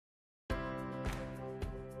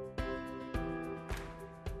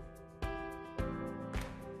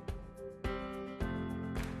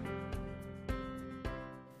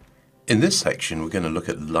In this section, we're going to look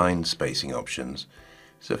at line spacing options.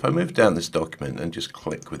 So if I move down this document and just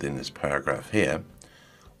click within this paragraph here,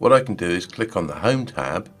 what I can do is click on the Home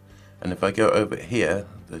tab, and if I go over here,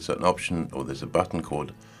 there's an option, or there's a button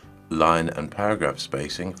called Line and Paragraph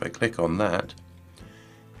Spacing. If I click on that,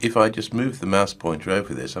 if I just move the mouse pointer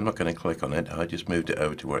over this, I'm not going to click on it, I just moved it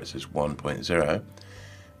over to where it says 1.0.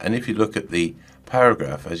 And if you look at the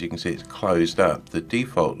paragraph, as you can see, it's closed up. The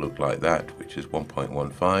default looked like that, which is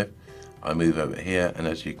 1.15. I move over here, and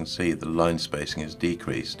as you can see, the line spacing is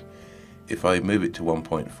decreased. If I move it to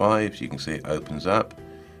 1.5, you can see it opens up.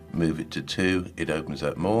 Move it to 2, it opens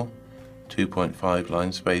up more. 2.5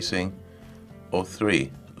 line spacing, or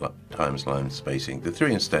 3 times line spacing. The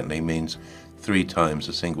 3 incidentally means 3 times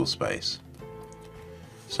a single space.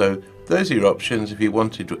 So those are your options. If you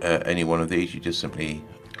wanted any one of these, you just simply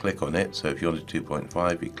click on it. So if you wanted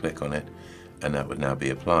 2.5, you click on it, and that would now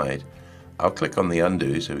be applied. I'll click on the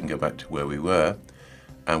undo so we can go back to where we were,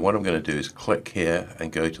 and what I'm going to do is click here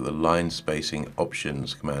and go to the line spacing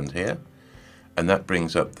options command here, and that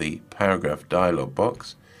brings up the paragraph dialog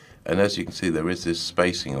box, and as you can see, there is this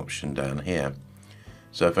spacing option down here.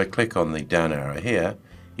 So if I click on the down arrow here,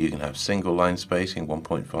 you can have single line spacing,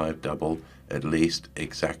 1.5, double, at least,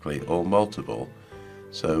 exactly, or multiple.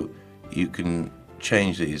 So you can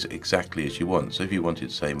change these exactly as you want. So if you wanted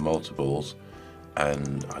to say multiples,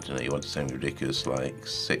 and I don't know, you want to say ridiculous like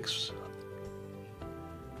 6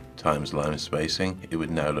 times line spacing, it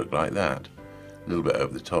would now look like that. A little bit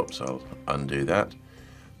over the top, so I'll undo that.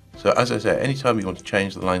 So as I say, anytime you want to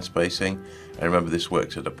change the line spacing, and remember this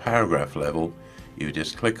works at a paragraph level, you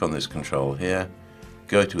just click on this control here,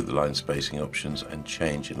 go to the line spacing options, and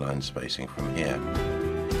change your line spacing from here.